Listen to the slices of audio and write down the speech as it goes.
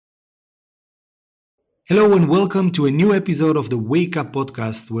Hello and welcome to a new episode of the Wake Up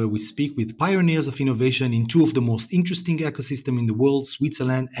podcast, where we speak with pioneers of innovation in two of the most interesting ecosystems in the world,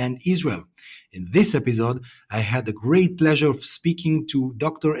 Switzerland and Israel. In this episode, I had the great pleasure of speaking to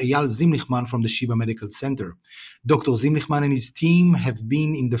Dr. Eyal Zimlichman from the Sheba Medical Center. Dr. Zimlichman and his team have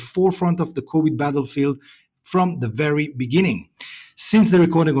been in the forefront of the COVID battlefield from the very beginning. Since the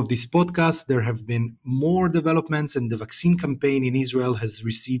recording of this podcast, there have been more developments, and the vaccine campaign in Israel has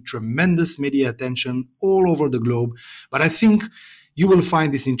received tremendous media attention all over the globe. But I think you will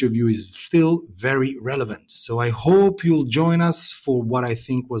find this interview is still very relevant. So I hope you'll join us for what I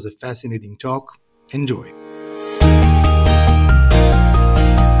think was a fascinating talk. Enjoy.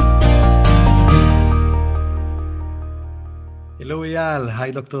 Hello, Eyal.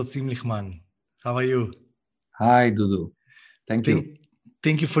 Hi, Dr. Zimlichman. How are you? Hi, Dudu. Thank you.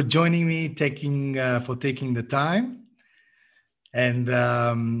 Thank you for joining me, taking the time. And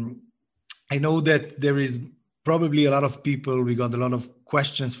I know that there is probably a lot of people. We got a lot of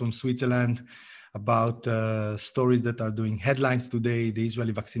questions from Switzerland about stories that are doing headlines today, the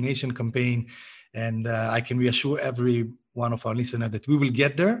Israeli vaccination campaign. And I can reassure every one of our listeners that we will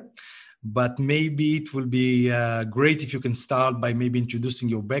get there. But maybe it will be great if you can start by maybe introducing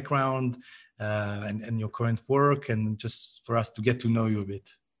your background and your current work, and just for us to get to know you a bit.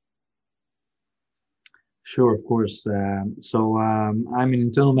 Sure, of course. I'm an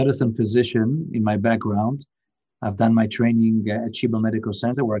internal medicine physician in my background. I've done my training at Sheba Medical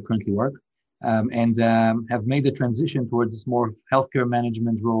Center, where I currently work, and have made the transition towards more healthcare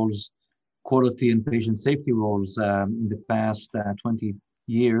management roles, quality and patient safety roles in the past 20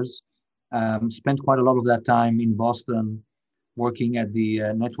 years. Spent quite a lot of that time in Boston, working at the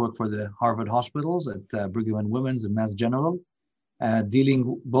network for the Harvard hospitals at Brigham and Women's and Mass General,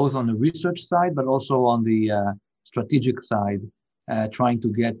 dealing both on the research side, but also on the strategic side, trying to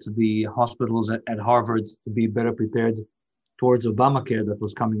get the hospitals at Harvard to be better prepared towards Obamacare that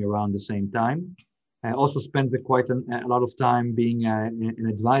was coming around the same time. I also spent quite a lot of time being an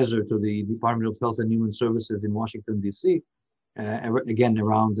advisor to the Department of Health and Human Services in Washington, D.C., again,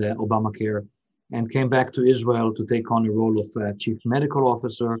 around Obamacare, and came back to Israel to take on the role of Chief Medical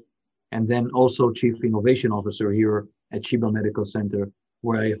Officer and then also Chief Innovation Officer here at Sheba Medical Center,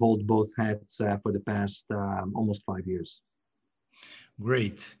 where I hold both hats for the past almost 5 years.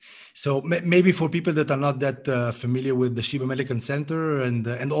 Great. So maybe for people that are not that familiar with the Sheba Medical Center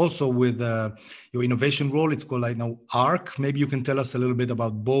and also with your innovation role, it's called now ARC. Maybe you can tell us a little bit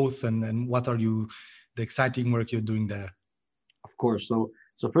about both and what are the exciting work you're doing there. Of course.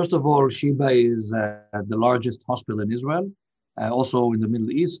 So first of all, Sheba is the largest hospital in Israel. Also in the Middle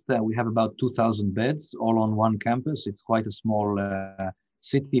East, we have about 2,000 beds all on one campus. It's quite a small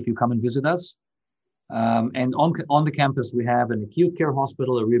city if you come and visit us. And on the campus, we have an acute care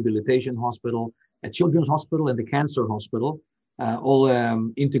hospital, a rehabilitation hospital, a children's hospital, and a cancer hospital, all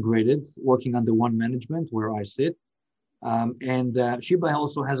integrated, working under one management where I sit. And Sheba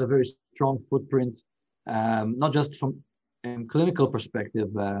also has a very strong footprint, not just from clinical perspective,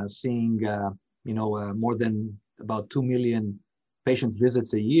 seeing more than about 2 million patient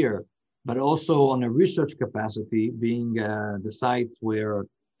visits a year, but also on a research capacity, being the site where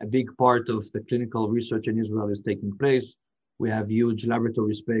a big part of the clinical research in Israel is taking place. We have huge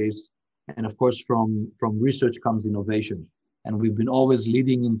laboratory space, and of course, from research comes innovation. And we've been always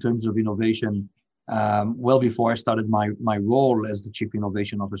leading in terms of innovation well before I started my role as the Chief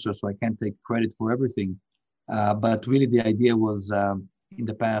Innovation Officer, so I can't take credit for everything. But really, the idea was in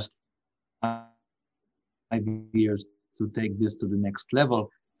the past 5 years to take this to the next level.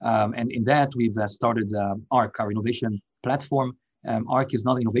 And in that, we've started ARC, our innovation platform. ARC is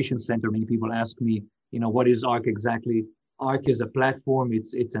not an innovation center. Many people ask me, what is ARC exactly? ARC is a platform.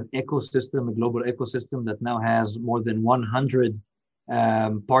 It's an ecosystem, a global ecosystem that now has more than 100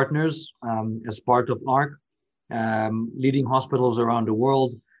 partners as part of ARC, leading hospitals around the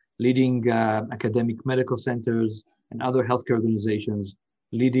world, leading academic medical centers and other healthcare organizations,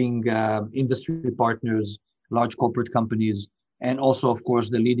 leading industry partners, large corporate companies, and also, of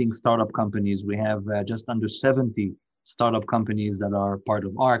course, the leading startup companies. We have just under 70 startup companies that are part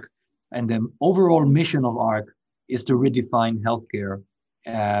of ARC. And the overall mission of ARC is to redefine healthcare,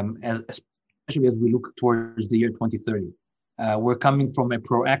 especially as we look towards the year 2030. We're coming from a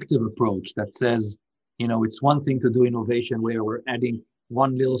proactive approach that says, it's one thing to do innovation where we're adding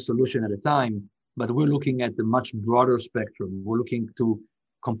one little solution at a time, but we're looking at the much broader spectrum. We're looking to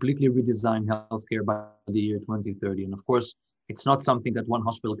completely redesign healthcare by the year 2030. And of course, it's not something that one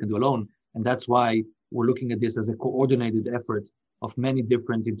hospital can do alone. And that's why we're looking at this as a coordinated effort of many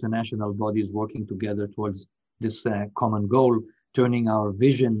different international bodies working together towards this common goal, turning our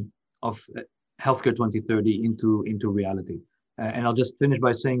vision of Healthcare 2030 into reality. And I'll just finish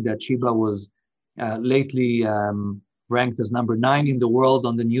by saying that Sheba was lately ranked as number 9 in the world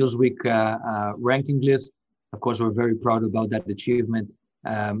on the Newsweek ranking list. Of course, we're very proud about that achievement.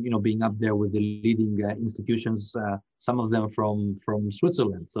 Being up there with the leading institutions, some of them from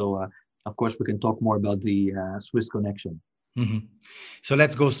Switzerland. So, of course, we can talk more about the Swiss connection. Mm-hmm. So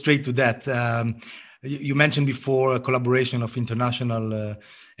let's go straight to that. You mentioned before a collaboration of international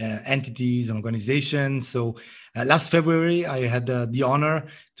entities and organizations. So last February, I had the honor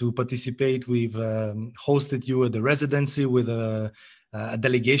to participate. We've hosted you at the residency with a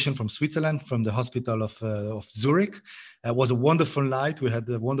delegation from Switzerland, from the hospital of Zurich. It was a wonderful night. We had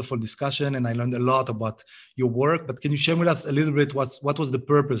a wonderful discussion, and I learned a lot about your work. But can you share with us a little bit what was the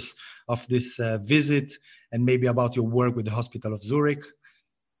purpose of this visit, and maybe about your work with the Hospital of Zurich?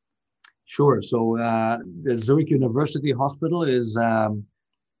 Sure. So the Zurich University Hospital is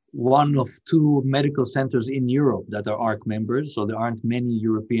one of 2 medical centers in Europe that are ARC members. So there aren't many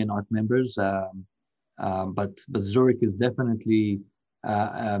European ARC members, but Zurich is definitely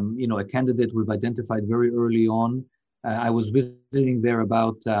a candidate we've identified very early on. I was visiting there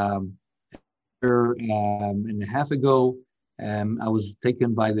about a year and a half ago. I was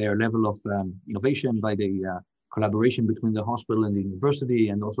taken by their level of innovation, by the collaboration between the hospital and the university,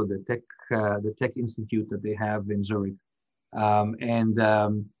 and also the tech institute that they have in Zurich.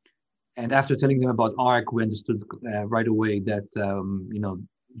 And after telling them about ARC, we understood right away that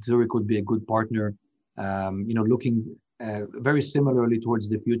Zurich would be a good partner. Looking very similarly towards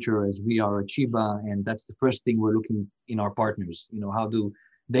the future as we are at Sheba, and that's the first thing we're looking in our partners. How do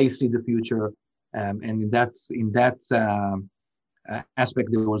they see the future? And in that aspect,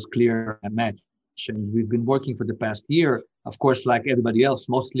 there was clear match. And we've been working for the past year, of course, like everybody else,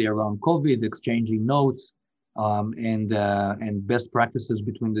 mostly around COVID, exchanging notes and best practices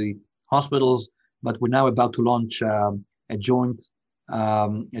between the hospitals. But we're now about to launch a joint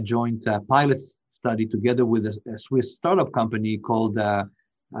pilot study together with a Swiss startup company called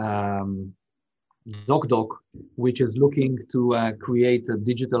DocDoc, which is looking to create a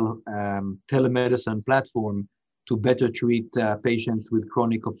digital telemedicine platform to better treat patients with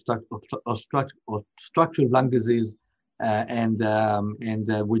chronic obstructive lung disease. And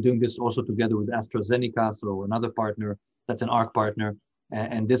we're doing this also together with AstraZeneca, so another partner that's an ARC partner.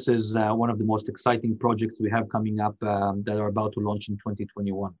 And this is one of the most exciting projects we have coming up that are about to launch in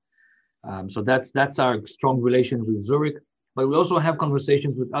 2021. So that's our strong relation with Zurich. But we also have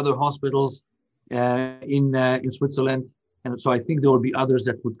conversations with other hospitals in Switzerland. And so I think there will be others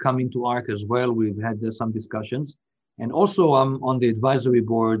that would come into ARC as well. We've had some discussions. And also I'm on the advisory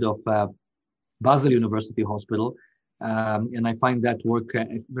board of Basel University Hospital. And I find that work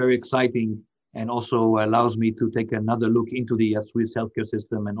very exciting, and also allows me to take another look into the Swiss healthcare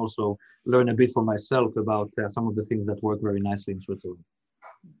system, and also learn a bit for myself about some of the things that work very nicely in Switzerland.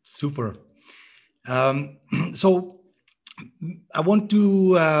 Super. So I want to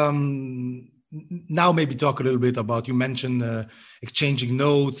now maybe talk a little bit about, you mentioned exchanging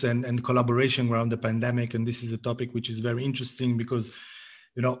notes and collaboration around the pandemic. And this is a topic which is very interesting because,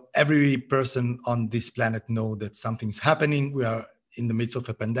 every person on this planet knows that something's happening. We are in the midst of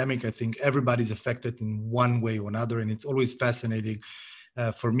a pandemic. I think everybody's affected in one way or another. And it's always fascinating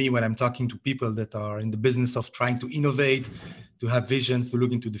for me when I'm talking to people that are in the business of trying to innovate, to have visions, to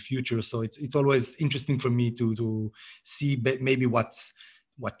look into the future. So it's always interesting for me to see maybe what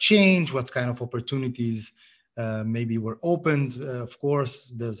changed, what kind of opportunities maybe were opened. Of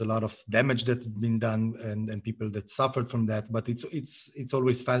course, there's a lot of damage that's been done and people that suffered from that. But it's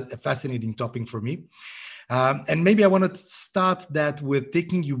always a fascinating topic for me. And maybe I want to start that with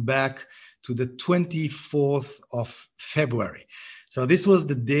taking you back to the 24th of February. So this was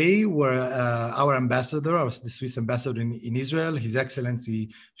the day where our ambassador, the Swiss ambassador in Israel, His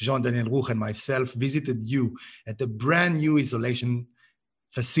Excellency Jean-Daniel Ruch, and myself visited you at the brand new isolation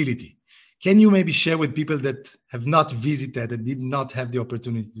facility. Can you maybe share with people that have not visited and did not have the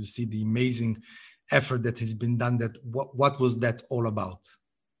opportunity to see the amazing effort that has been done, that what was that all about?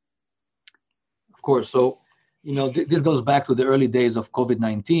 Of course. So, this goes back to the early days of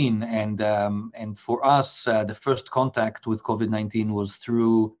COVID-19. And for us, the first contact with COVID-19 was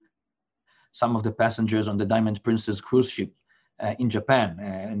through some of the passengers on the Diamond Princess cruise ship in Japan.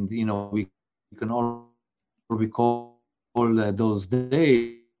 And, we can all recall those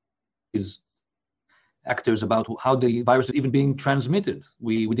days actors about how the virus is even being transmitted.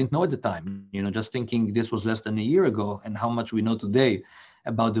 We didn't know at the time, just thinking this was less than a year ago, and how much we know today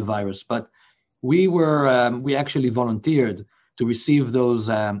about the virus. But we actually volunteered to receive those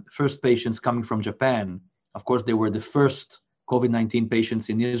first patients coming from Japan. Of course, they were the first COVID-19 patients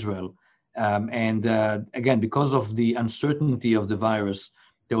in Israel. Again, because of the uncertainty of the virus,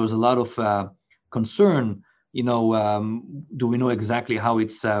 there was a lot of concern. Do we know exactly how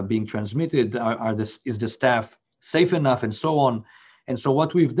it's being transmitted? Is the staff safe enough, and so on? And so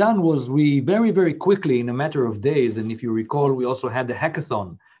what we've done was we very, very quickly, in a matter of days, and if you recall, we also had the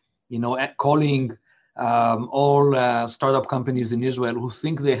hackathon, calling all startup companies in Israel who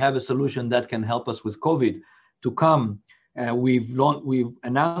think they have a solution that can help us with COVID to come. We've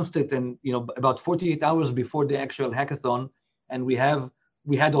announced it, and about 48 hours before the actual hackathon, and we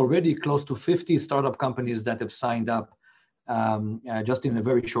had already close to 50 startup companies that have signed up just in a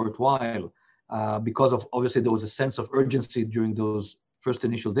very short while, because of obviously there was a sense of urgency during those first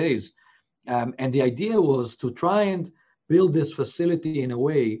initial days. And the idea was to try and build this facility in a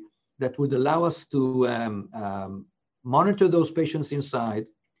way that would allow us to monitor those patients inside,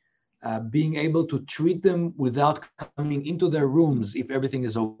 being able to treat them without coming into their rooms if everything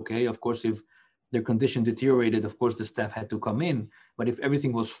is okay. Of course, if their condition deteriorated, of course, the staff had to come in. But if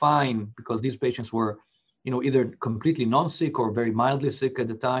everything was fine, because these patients were, either completely non-sick or very mildly sick at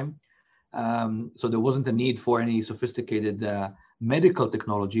the time, so there wasn't a need for any sophisticated medical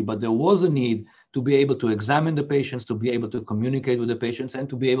technology, but there was a need to be able to examine the patients, to be able to communicate with the patients, and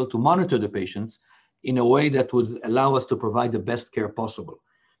to be able to monitor the patients in a way that would allow us to provide the best care possible.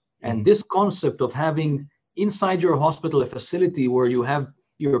 And this concept of having inside your hospital a facility where you have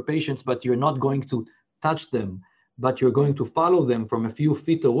your patients, but you're not going to touch them, but you're going to follow them from a few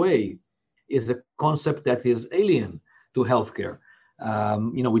feet away, is a concept that is alien to healthcare.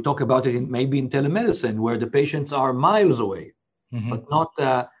 We talk about it maybe in telemedicine, where the patients are miles away, but not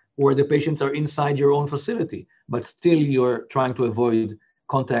where the patients are inside your own facility, but still you're trying to avoid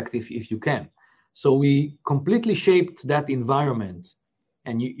contact if you can. So we completely shaped that environment,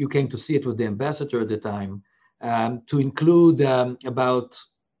 and you came to see it with the ambassador at the time, to include about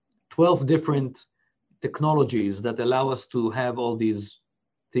 12 different technologies that allow us to have all these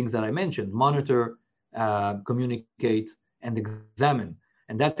things that I mentioned: monitor, communicate, and examine.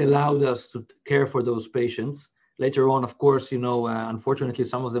 And that allowed us to care for those patients. Later on, of course, unfortunately,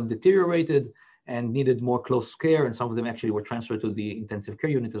 some of them deteriorated and needed more close care, and some of them actually were transferred to the intensive care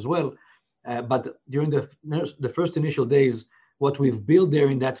unit as well. But during the first initial days, what we've built there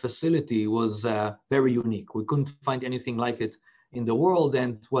in that facility was very unique. We couldn't find anything like it in the world.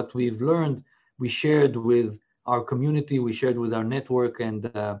 And what we've learned, we shared with our community, we shared with our network, and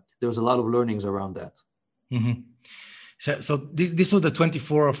there was a lot of learnings around that. Mm-hmm. So this was the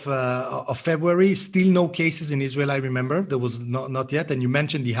 24th of February. Still no cases in Israel, I remember. There was not yet. And you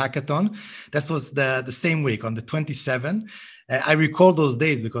mentioned the hackathon. That was the same week, on the 27th. I recall those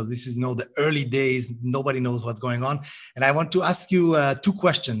days because this is, the early days. Nobody knows what's going on. And I want to ask you two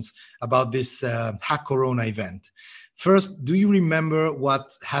questions about this Hack Corona event. First, do you remember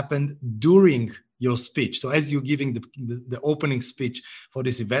what happened during your speech? So as you're giving the opening speech for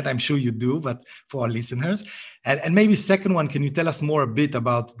this event, I'm sure you do, but for our listeners. And maybe second one, can you tell us more a bit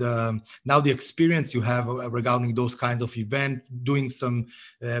about the experience you have regarding those kinds of events, doing some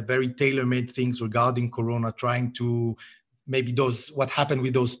very tailor-made things regarding Corona, trying to maybe what happened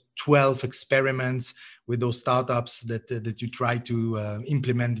with those 12 experiments with those startups that you try to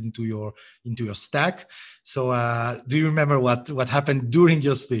implement into your stack. So do you remember what happened during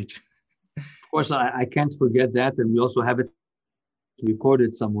your speech? Of course, I can't forget that, and we also have it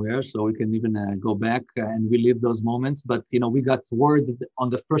recorded somewhere, so we can even go back and relive those moments. But we got word on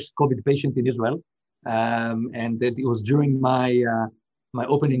the first COVID patient in Israel, and that it was during my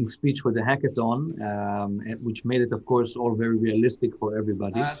opening speech for the hackathon, which made it, of course, all very realistic for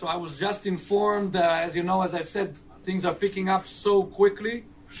everybody. So I was just informed, as you know, as I said, things are picking up so quickly.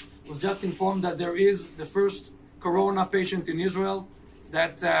 I was just informed that there is the first Corona patient in Israel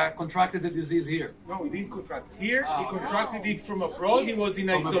that contracted the disease here. No, he didn't contract it here. He contracted it from abroad. He was in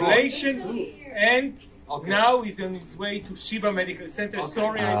isolation, and now he's on his way to Sheba Medical Center.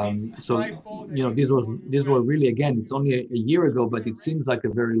 Sorry, these were really, again, it's only a year ago, but it seems like a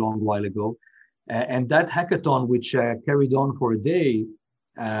very long while ago. And that hackathon, which carried on for a day,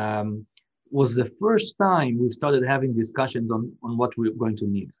 was the first time we started having discussions on what we're going to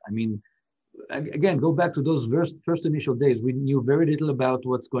need. I mean, again, go back to those first initial days. We knew very little about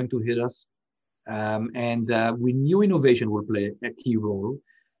what's going to hit us. And we knew innovation would play a key role.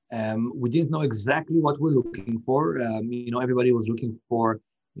 We didn't know exactly what we're looking for. Everybody was looking for,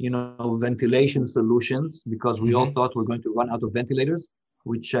 ventilation solutions, because we all thought we're going to run out of ventilators,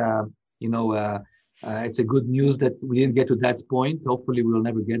 which, it's a good news that we didn't get to that point. Hopefully we'll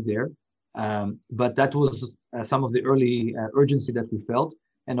never get there. But that was some of the early urgency that we felt.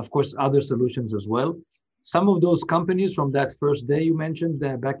 And of course, other solutions as well. Some of those companies from that first day you mentioned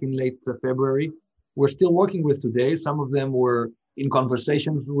back in late February, we're still working with today. Some of them we're in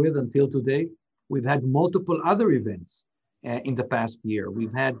conversations with until today. We've had multiple other events in the past year.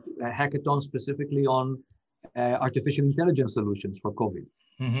 We've had a hackathon specifically on artificial intelligence solutions for COVID,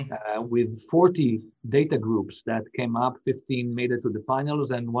 with 40 data groups that came up. 15 made it to the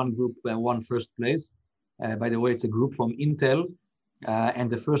finals, and one group won first place. By the way, it's a group from Intel, and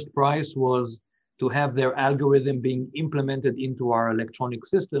the first prize was to have their algorithm being implemented into our electronic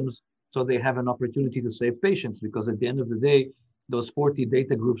systems so they have an opportunity to save patients, because at the end of the day, those 40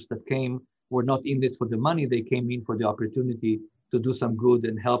 data groups that came were not in it for the money. They came in for the opportunity to do some good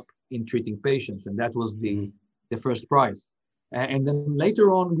and help in treating patients. And that was the first prize. And then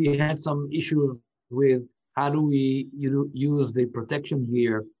later on, we had some issues with how do we use the protection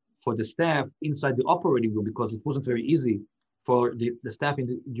gear for the staff inside the operating room, because it wasn't very easy for the staff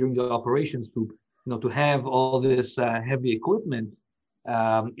during the operations to have all this heavy equipment.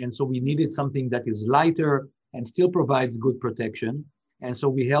 And so we needed something that is lighter and still provides good protection. And so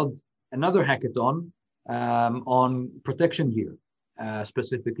we held another hackathon on protection gear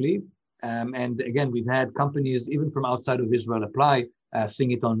specifically. And again, we've had companies even from outside of Israel apply,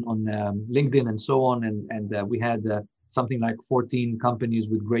 seeing it on LinkedIn and so on. And we had something like 14 companies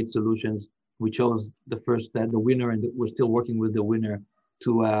with great solutions. We chose the winner, and we're still working with the winner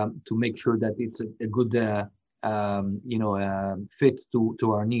to make sure that it's a good fit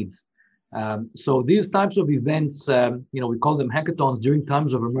to our needs. So these types of events, we call them hackathons. During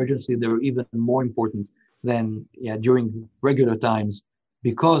times of emergency, they're even more important than during regular times,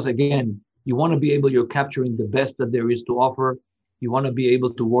 because again, you want to be able, you're capturing the best that there is to offer. You want to be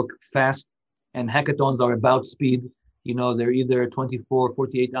able to work fast, and hackathons are about speed. They're either 24,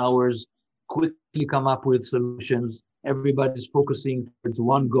 48 hours, quickly come up with solutions. Everybody's focusing towards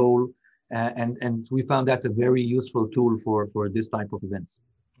one goal. And we found that a very useful tool for this type of events.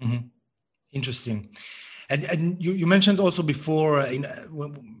 Mm-hmm. Interesting. And you mentioned also before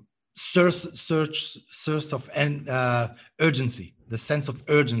source of urgency, the sense of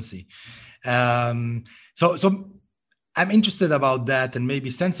urgency. So I'm interested about that, and maybe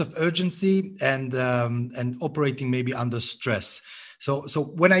sense of urgency and operating maybe under stress. So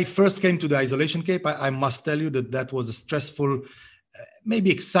when I first came to the Isolation Cape, I must tell you that was a stressful,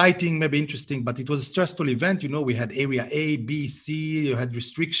 maybe exciting, maybe interesting, but it was a stressful event. We had area A, B, C, you had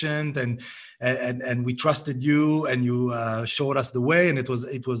restrictions, and we trusted you, and you showed us the way, and it was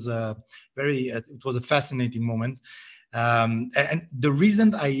a fascinating moment. And the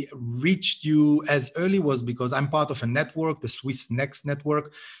reason I reached you as early was because I'm part of a network, the Swiss Next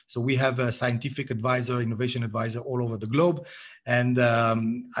network. So we have a scientific advisor, innovation advisor all over the globe. And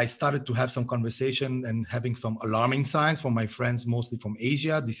I started to have some conversation and having some alarming signs from my friends, mostly from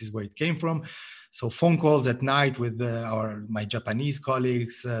Asia. This is where it came from. So phone calls at night with my Japanese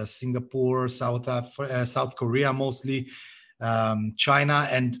colleagues, Singapore, South Korea mostly, China,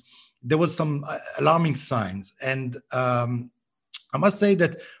 and there was some alarming signs. And I must say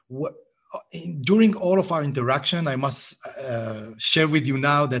that during all of our interaction, I must share with you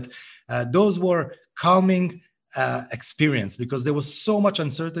now that those were calming experience, because there was so much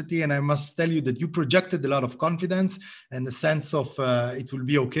uncertainty. And I must tell you that you projected a lot of confidence and the sense of it will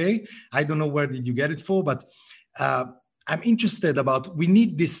be okay. I don't know where did you get it for, but I'm interested about, we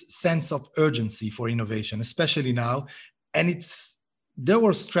need this sense of urgency for innovation, especially now. And there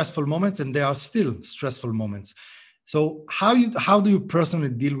were stressful moments, and there are still stressful moments. So how do you personally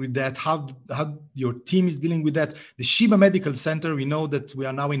deal with that? How your team is dealing with that? The Sheba Medical Center, we know that we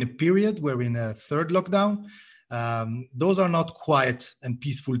are now in a period where we're in a third lockdown. Those are not quiet and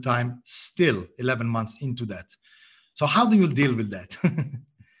peaceful time, still 11 months into that. So how do you deal with that?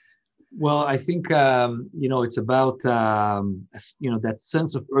 Well, I think, it's about, that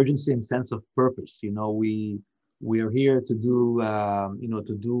sense of urgency and sense of purpose. We are here to do,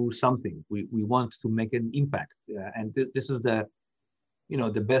 to do something. We want to make an impact, and this is the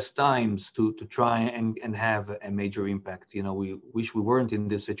best times to try and have a major impact. We wish we weren't in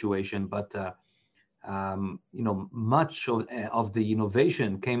this situation, but much of the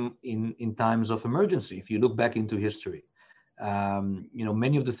innovation came in times of emergency. If you look back into history,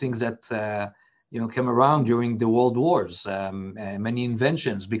 many of the things that came around during the world wars, many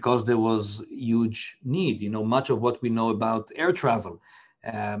inventions, because there was huge need. Much of what we know about air travel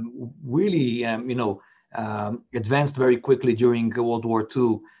really, advanced very quickly during World War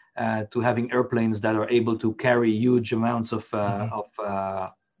II to having airplanes that are able to carry huge amounts of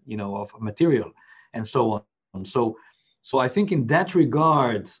material and so on. So I think in that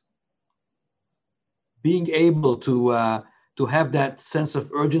regard, being able to have that sense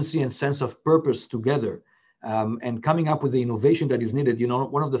of urgency and sense of purpose together and coming up with the innovation that is needed.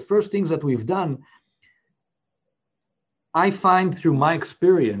 One of the first things that we've done, I find through my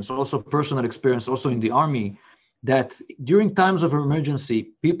experience, also personal experience, also in the army, that during times of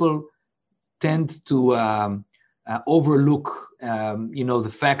emergency, people tend to overlook,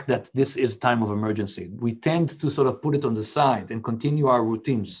 the fact that this is time of emergency. We tend to sort of put it on the side and continue our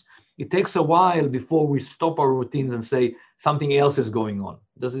routines. It takes a while before we stop our routines and say something else is going on.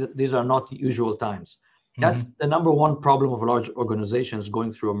 These are not usual times. That's the number one problem of large organizations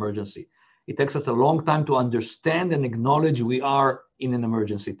going through emergency. It takes us a long time to understand and acknowledge we are in an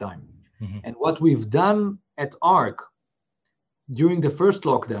emergency time. And what we've done at ARC during the first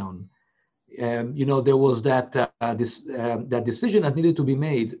lockdown, there was that decision that needed to be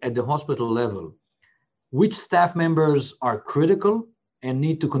made at the hospital level. Which staff members are critical and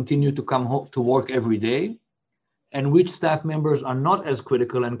need to continue to come home to work every day, and which staff members are not as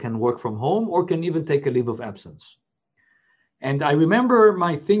critical and can work from home or can even take a leave of absence. And I remember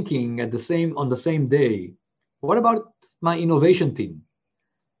my thinking on the same day, what about my innovation team?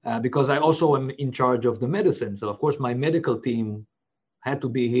 Because I also am in charge of the medicine. So of course my medical team had to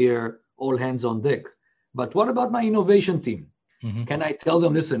be here, all hands on deck. But what about my innovation team? Can I tell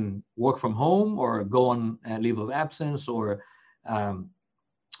them, listen, work from home or go on leave of absence, or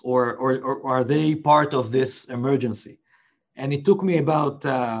are they part of this emergency? And it took me about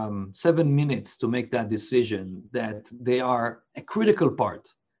 7 minutes to make that decision that they are a critical part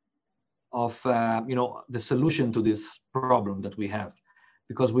of the solution to this problem that we have.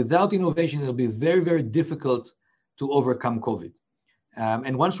 Because without innovation, it'll be very, very difficult to overcome COVID.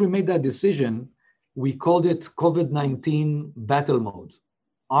 And once we made that decision, we called it COVID-19 battle mode,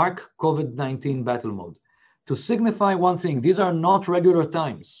 ARC COVID-19 battle mode, to signify one thing: these are not regular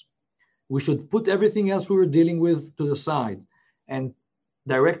times. We should put everything else we were dealing with to the side and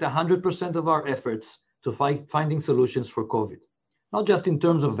direct 100% of our efforts to finding solutions for COVID. Not just in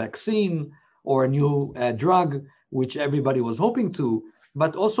terms of vaccine or a new drug, which everybody was hoping to,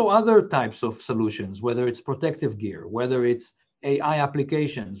 but also other types of solutions, whether it's protective gear, whether it's AI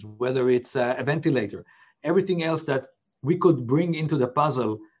applications, whether it's a ventilator, everything else that we could bring into the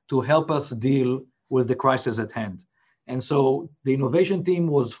puzzle to help us deal with the crisis at hand. And so the innovation team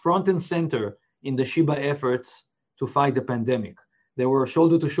was front and center in the Sheba efforts to fight the pandemic. They were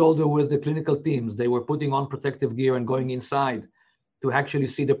shoulder to shoulder with the clinical teams. They were putting on protective gear and going inside to actually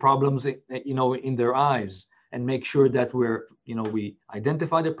see the problems, in their eyes, and make sure that we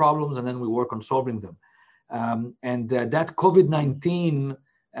identify the problems and then we work on solving them. That COVID-19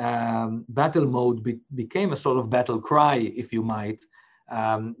 battle mode became a sort of battle cry, if you might,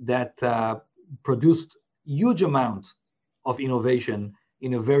 that produced huge amount of innovation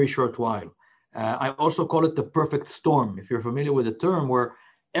in a very short while. I also call it the perfect storm, if you're familiar with the term, where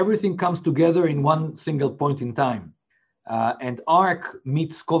everything comes together in one single point in time. And ARC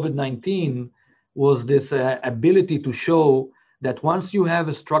meets COVID-19 was this ability to show that once you have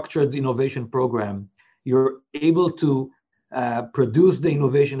a structured innovation program, you're able to produce the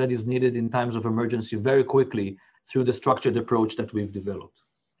innovation that is needed in times of emergency very quickly through the structured approach that we've developed.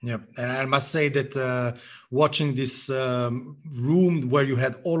 Yeah, and I must say that watching this room where you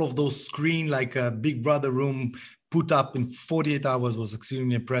had all of those screens, like a Big Brother room, put up in 48 hours was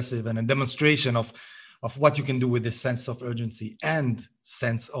extremely impressive, and a demonstration of what you can do with this sense of urgency and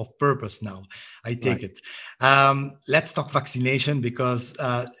sense of purpose now. I take it. Let's talk vaccination, because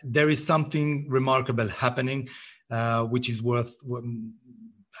there is something remarkable happening, which is worth.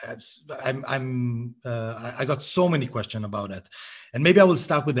 I got so many questions about it, and maybe I will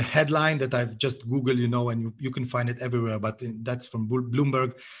start with the headline that I've just Googled, and you can find it everywhere, but that's from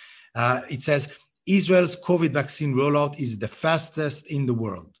Bloomberg. It says Israel's COVID vaccine rollout is the fastest in the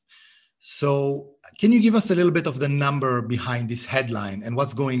world. So can you give us a little bit of the number behind this headline and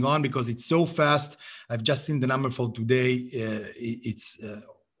what's going on? Because it's so fast. I've just seen the number for today. It's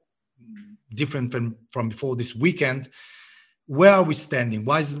different from before this weekend. Where are we standing?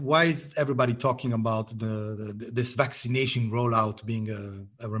 Why is everybody talking about this vaccination rollout being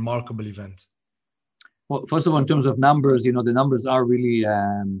a remarkable event? Well, first of all, in terms of numbers, the numbers are really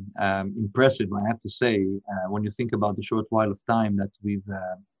impressive, I have to say. When you think about the short while of time that we've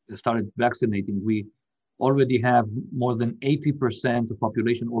started vaccinating, we already have more than 80% of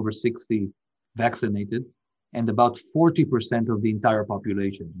population over 60 vaccinated, and about 40% of the entire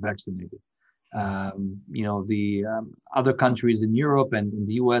population vaccinated. The other countries in Europe and in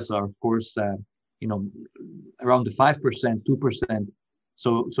the US are, of course, around the 5%, 2%.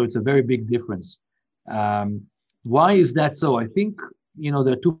 So it's a very big difference. Why is that so? I think,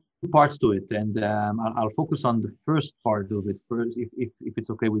 there are two parts to it, and I'll focus on the first part of it first, if it's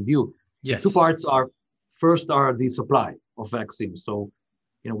okay with you. Yes. Two parts are, first are the supply of vaccines. So,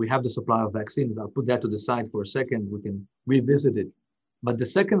 we have the supply of vaccines. I'll put that to the side for a second. We can revisit it. But the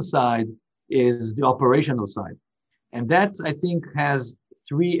second side is the operational side. And that, I think, has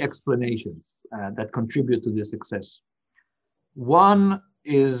three explanations that contribute to the success. One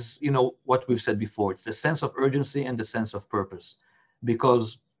is, what we've said before. It's the sense of urgency and the sense of purpose. Because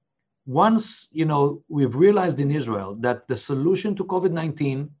once, we've realized in Israel that the solution to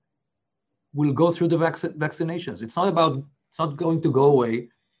COVID-19 will go through the vaccinations. It's not going to go away.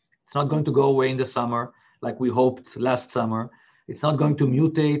 It's not going to go away in the summer like we hoped last summer. It's not going to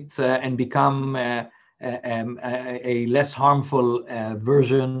mutate and become a less harmful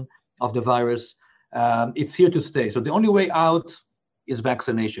version of the virus. It's here to stay. So the only way out is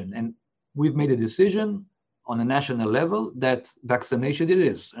vaccination. And we've made a decision on a national level that vaccination it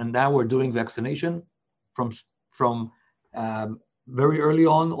is. And now we're doing vaccination from very early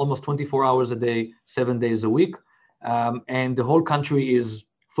on, almost 24 hours a day, 7 days a week. And the whole country is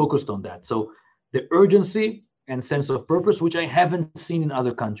focused on that. So the urgency and sense of purpose, which I haven't seen in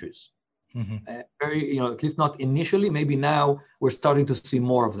other countries. Very, at least not initially. Maybe now we're starting to see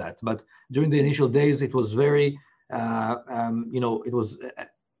more of that. But during the initial days, it was very, it was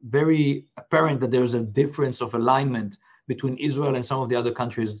very apparent that there's a difference of alignment between Israel and some of the other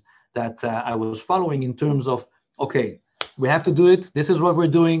countries that I was following in terms of, okay, we have to do it. This is what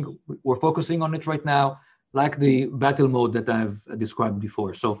we're doing. We're focusing on it right now, like the battle mode that I've described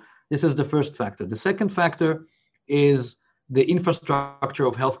before. So this is the first factor. The second factor is the infrastructure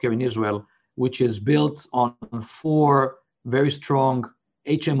of healthcare in Israel, which is built on 4 very strong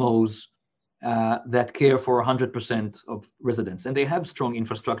HMOs that care for 100% of residents. And they have strong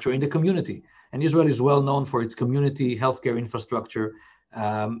infrastructure in the community. And Israel is well known for its community healthcare infrastructure,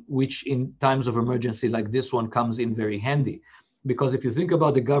 which in times of emergency like this one comes in very handy. Because if you think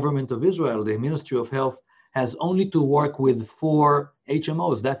about the government of Israel, the Ministry of Health has only to work with 4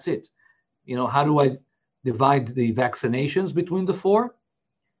 HMOs. That's it. How do I divide the vaccinations between the 4?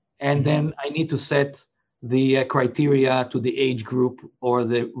 And then I need to set the criteria to the age group or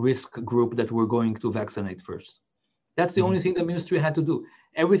the risk group that we're going to vaccinate first. That's the only thing the ministry had to do.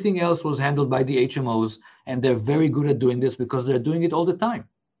 Everything else was handled by the HMOs, and they're very good at doing this because they're doing it all the time.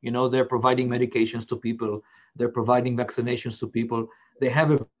 They're providing medications to people. They're providing vaccinations to people. They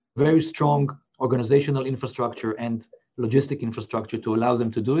have a very strong organizational infrastructure and logistic infrastructure to allow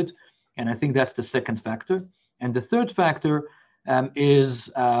them to do it. And I think that's the second factor. And the third factor is,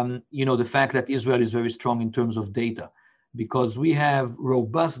 the fact that Israel is very strong in terms of data, because we have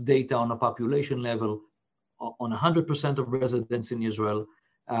robust data on a population level on 100% of residents in Israel.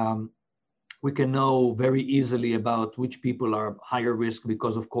 We can know very easily about which people are higher risk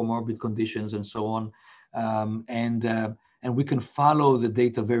because of comorbid conditions and so on. And we can follow the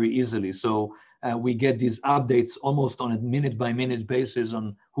data very easily. So we get these updates almost on a minute-by-minute basis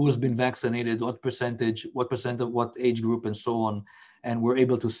on who has been vaccinated, what percentage of what age group, and so on. And we're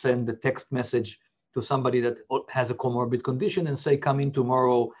able to send a text message to somebody that has a comorbid condition and say, come in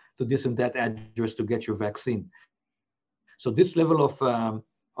tomorrow to this and that address to get your vaccine. So this level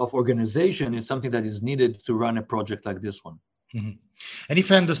of organization is something that is needed to run a project like this one. And if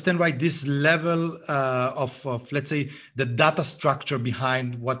I understand right, this level of let's say the data structure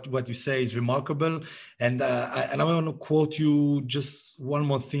behind what you say is remarkable. And I want to quote you just one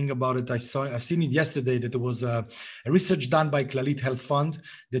more thing about it. I've seen it yesterday that there was a research done by Clalit Health Fund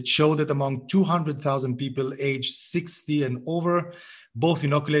that showed that among 200,000 people aged 60 and over, both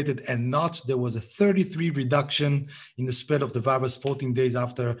inoculated and not, there was a 33 reduction in the spread of the virus 14 days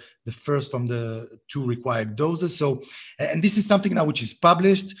after the first from the 2 required doses. So, and this is something now which is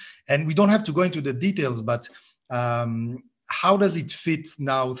published, and we don't have to go into the details, but how does it fit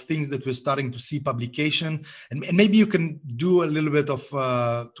now things that we're starting to see publication? And maybe you can do a little bit of,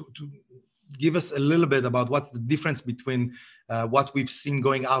 to give us a little bit about what's the difference between what we've seen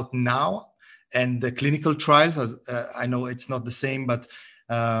going out now and the clinical trials. I know it's not the same, but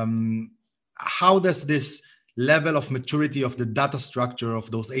how does this level of maturity of the data structure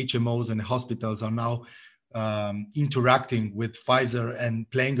of those HMOs and hospitals are now interacting with Pfizer and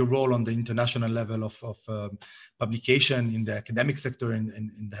playing a role on the international level of publication in the academic sector and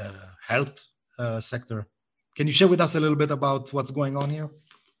in the health sector? Can you share with us a little bit about what's going on here?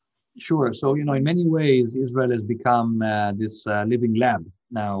 Sure. So, in many ways, Israel has become this living lab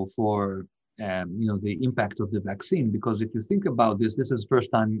now for the impact of the vaccine, because if you think about this is the first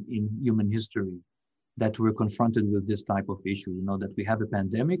time in human history that we're confronted with this type of issue, that we have a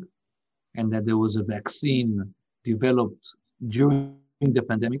pandemic and that there was a vaccine developed during the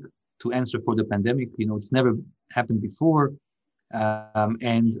pandemic to answer for the pandemic. It's never happened before.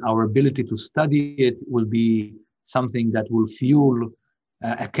 and our ability to study it will be something that will fuel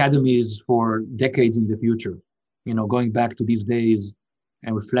academies for decades in the future. Going back to these days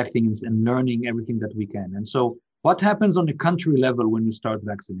and reflecting and learning everything that we can. And so, what happens on the country level when you start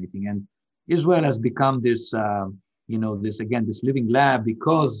vaccinating? And Israel has become this, this living lab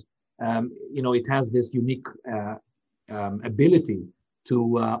because, it has this unique ability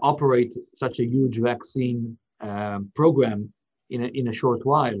to operate such a huge vaccine program in a short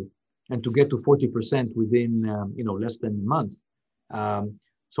while, and to get to 40% within, less than a month.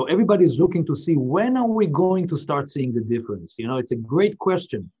 So everybody's looking to see, when are we going to start seeing the difference? It's a great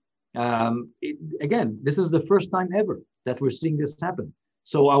question. Again, this is the first time ever that we're seeing this happen.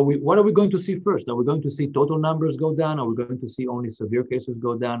 So what are we going to see first? Are we going to see total numbers go down? Are we going to see only severe cases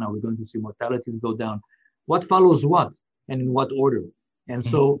go down? Are we going to see mortalities go down? What follows what, and in what order? And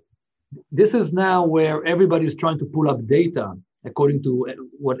so this is now where everybody's trying to pull up data according to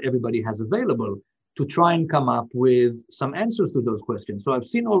what everybody has available to try and come up with some answers to those questions. So I've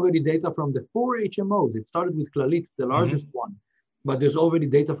seen already data from the 4 HMOs. It started with Clalit, the largest one, but there's already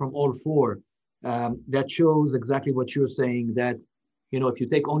data from all 4 that shows exactly what you're saying, that, if you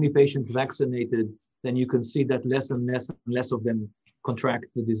take only patients vaccinated, then you can see that less and less of them contract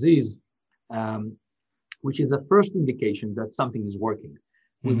the disease, which is a first indication that something is working.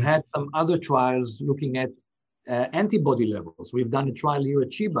 We've had some other trials looking at antibody levels. We've done a trial here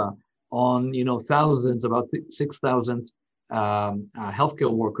at Sheba on, thousands, about 6,000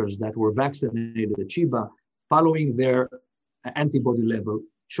 healthcare workers that were vaccinated at Sheba, following their antibody level,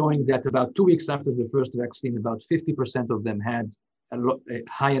 showing that about 2 weeks after the first vaccine, about 50% of them had a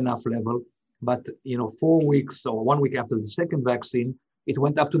high enough level. But, 4 weeks or 1 week after the second vaccine, it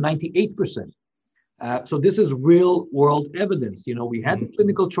went up to 98%. So this is real world evidence. We had the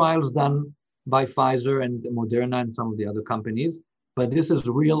clinical trials done by Pfizer and Moderna and some of the other companies, but this is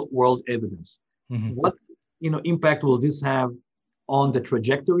real world evidence. What impact will this have on the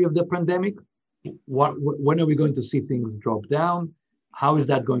trajectory of the pandemic? When are we going to see things drop down? How is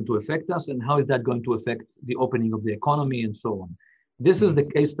that going to affect us? And how is that going to affect the opening of the economy and so on? This is the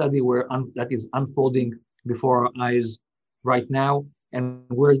case study that is unfolding before our eyes right now. And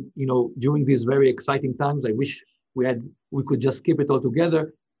we're, during these very exciting times. I wish we could just keep it all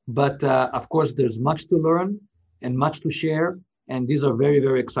together. But of course, there's much to learn and much to share. And these are very,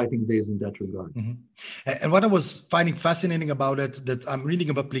 very exciting days in that regard. And what I was finding fascinating about it, that I'm reading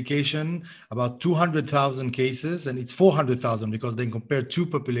a publication about 200,000 cases, and it's 400,000 because they compare 2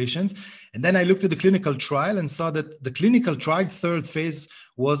 populations. And then I looked at the clinical trial and saw that the clinical trial, 3rd phase,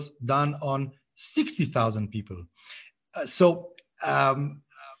 was done on 60,000 people.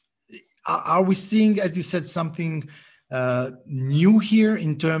 Are we seeing, as you said, something new here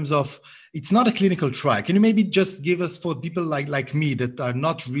in terms of, it's not a clinical trial? Can you maybe just give us, for people like me that are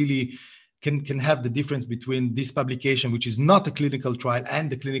not really, can have the difference between this publication, which is not a clinical trial, and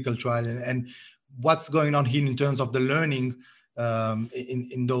the clinical trial, and what's going on here in terms of the learning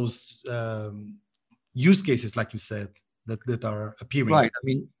in those use cases, like you said, that are appearing? Right.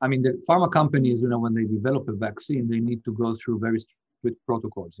 I mean, the pharma companies, when they develop a vaccine, they need to go through very strict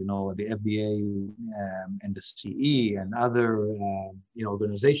protocols. The FDA and the CE and other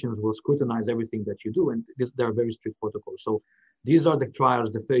organizations will scrutinize everything that you do, and there are very strict protocols. So these are the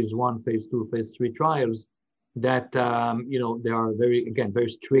trials, the phase 1, phase 2, phase 3 trials that there are very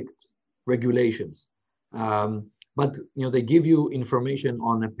strict regulations. But they give you information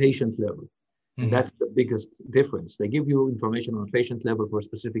on a patient level. And that's the biggest difference. They give you information on a patient level for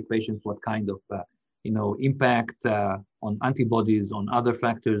specific patients, what kind of impact on antibodies, on other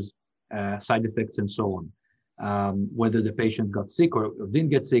factors, side effects, and so on. Whether the patient got sick or didn't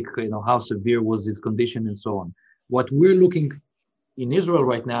get sick, how severe was his condition, and so on. What we're looking in Israel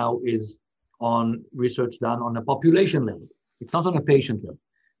right now is on research done on a population level. It's not on a patient level.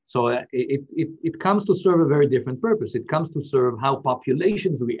 So it comes to serve a very different purpose. It comes to serve how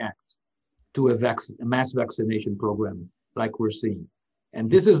populations react to a mass vaccination program like we're seeing. And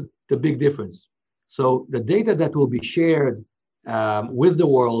this is the big difference. So the data that will be shared with the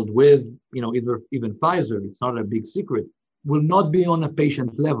world, with even Pfizer, it's not a big secret, will not be on a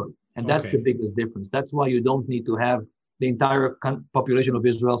patient level. And that's the biggest difference. That's why you don't need to have the entire population of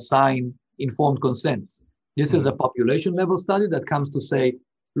Israel sign informed consents. This is a population level study that comes to say,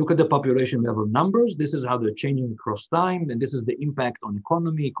 look at the population level numbers. This is how they're changing across time. And this is the impact on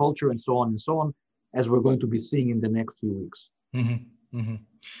economy, culture, and so on, as we're going to be seeing in the next few weeks.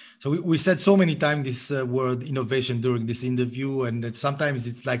 So we said so many times this word innovation during this interview, and that sometimes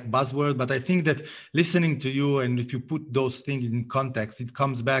it's like buzzword, but I think that listening to you, and if you put those things in context, it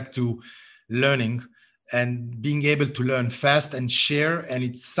comes back to learning. and being able to learn fast and share. And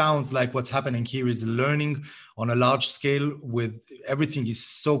it sounds like what's happening here is learning on a large scale. With everything is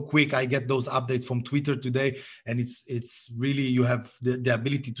so quick. I get those updates from Twitter today, and it's really, you have the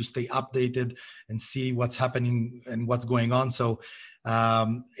ability to stay updated and see what's happening and what's going on. So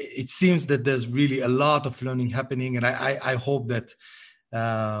it seems that there's really a lot of learning happening, and I hope that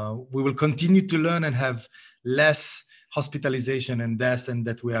we will continue to learn and have less hospitalization and deaths, and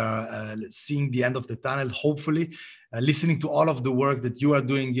that we are seeing the end of the tunnel, hopefully. Listening to all of the work that you are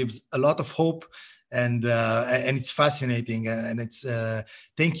doing gives a lot of hope, and it's fascinating. And it's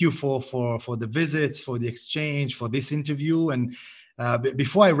thank you for the visits, for the exchange, for this interview. And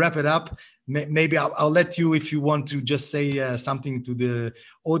before I wrap it up, maybe I'll let you, if you want to just say something to the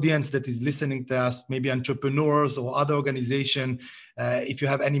audience that is listening to us, maybe entrepreneurs or other organization, if you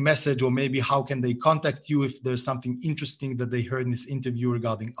have any message, or maybe how can they contact you if there's something interesting that they heard in this interview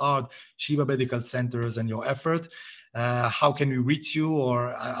regarding ARC, Sheba Medical Centers, and your effort. How can we reach you?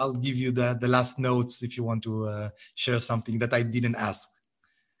 Or I'll give you the last notes if you want to share something that I didn't ask.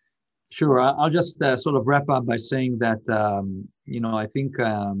 Sure. I'll just sort of wrap up by saying that, I think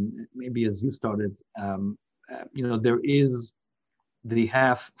maybe as you started, there is the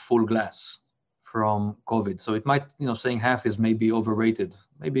half full glass from COVID. So it might, saying half is maybe overrated.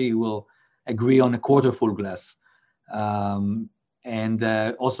 Maybe we'll agree on a quarter full glass. And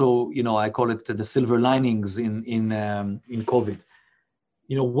also, I call it the silver linings in COVID.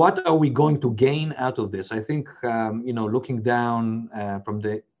 What are we going to gain out of this? I think, looking down from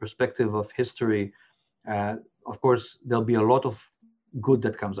the perspective of history, of course, there'll be a lot of good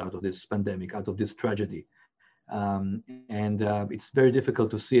that comes out of this pandemic, out of this tragedy. And it's very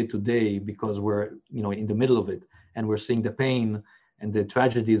difficult to see it today because we're, in the middle of it, and we're seeing the pain and the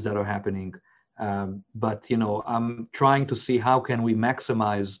tragedies that are happening. But I'm trying to see how can we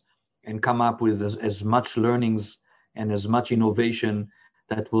maximize and come up with as much learnings and as much innovation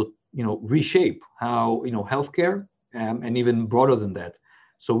that will, reshape how, healthcare, and even broader than that.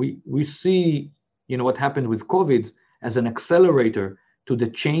 So we see, what happened with COVID as an accelerator to the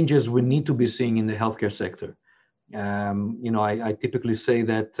changes we need to be seeing in the healthcare sector. I typically say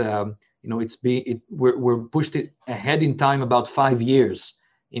that, we're pushed it ahead in time about 5 years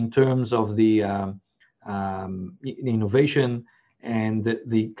in terms of the innovation and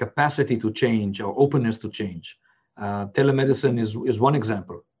the capacity to change, or openness to change. Telemedicine is one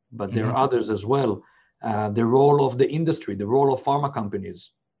example, but there are others as well. The role of the industry, the role of pharma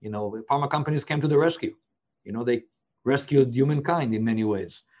companies. Pharma companies came to the rescue. They rescued humankind in many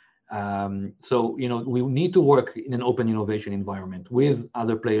ways. So we need to work in an open innovation environment with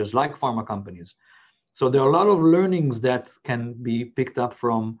other players like pharma companies. So there are a lot of learnings that can be picked up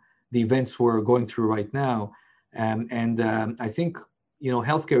from the events we're going through right now. And I think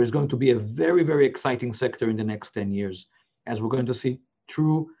healthcare is going to be a very, very exciting sector in the next 10 years, as we're going to see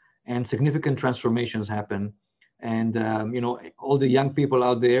true and significant transformations happen. And, all the young people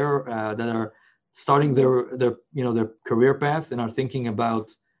out there that are starting their career path and are thinking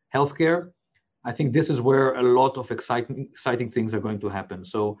about healthcare, I think this is where a lot of exciting things are going to happen.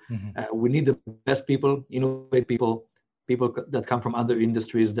 So we need the best people, innovative people that come from other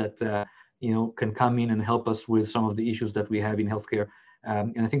industries that, can come in and help us with some of the issues that we have in healthcare.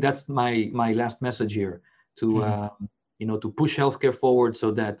 And I think that's my last message here, to to push healthcare forward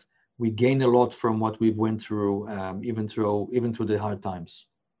so that we gain a lot from what we've went through, even through the hard times.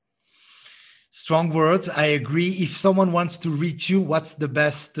 Strong words. I agree. If someone wants to reach you, what's the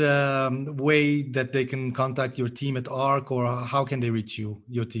best way that they can contact your team at ARC, or how can they reach you,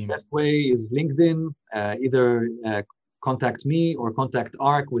 your team? Best way is LinkedIn. Either contact me or contact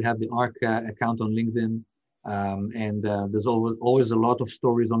ARC. We have the ARC account on LinkedIn. And there's always a lot of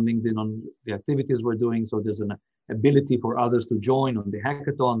stories on LinkedIn on the activities we're doing. So there's an ability for others to join on the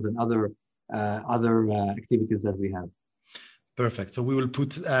hackathons and other activities that we have. Perfect. So we will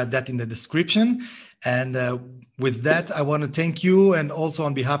put that in the description. And with that, I want to thank you, and also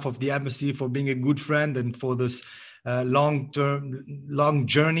on behalf of the embassy, for being a good friend and for this long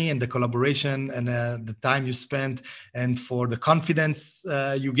journey and the collaboration and the time you spent, and for the confidence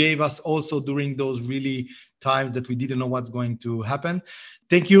you gave us also during those really times that we didn't know what's going to happen.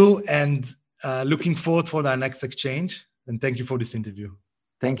 Thank you, and looking forward for our next exchange. And thank you for this interview.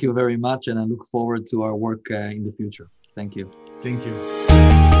 Thank you very much. And I look forward to our work in the future. Thank you. Thank you.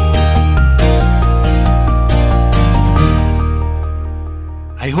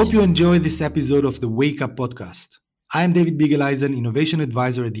 I hope you enjoyed this episode of the Wake Up Podcast. I am David Bigeleisen, Innovation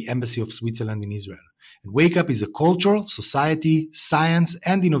Advisor at the Embassy of Switzerland in Israel. And Wake Up is a cultural, society, science,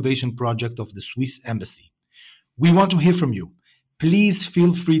 and innovation project of the Swiss Embassy. We want to hear from you. Please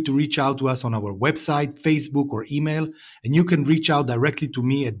feel free to reach out to us on our website, Facebook, or email, and you can reach out directly to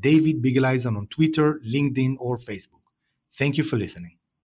me at David Bigeleisen on Twitter, LinkedIn, or Facebook. Thank you for listening.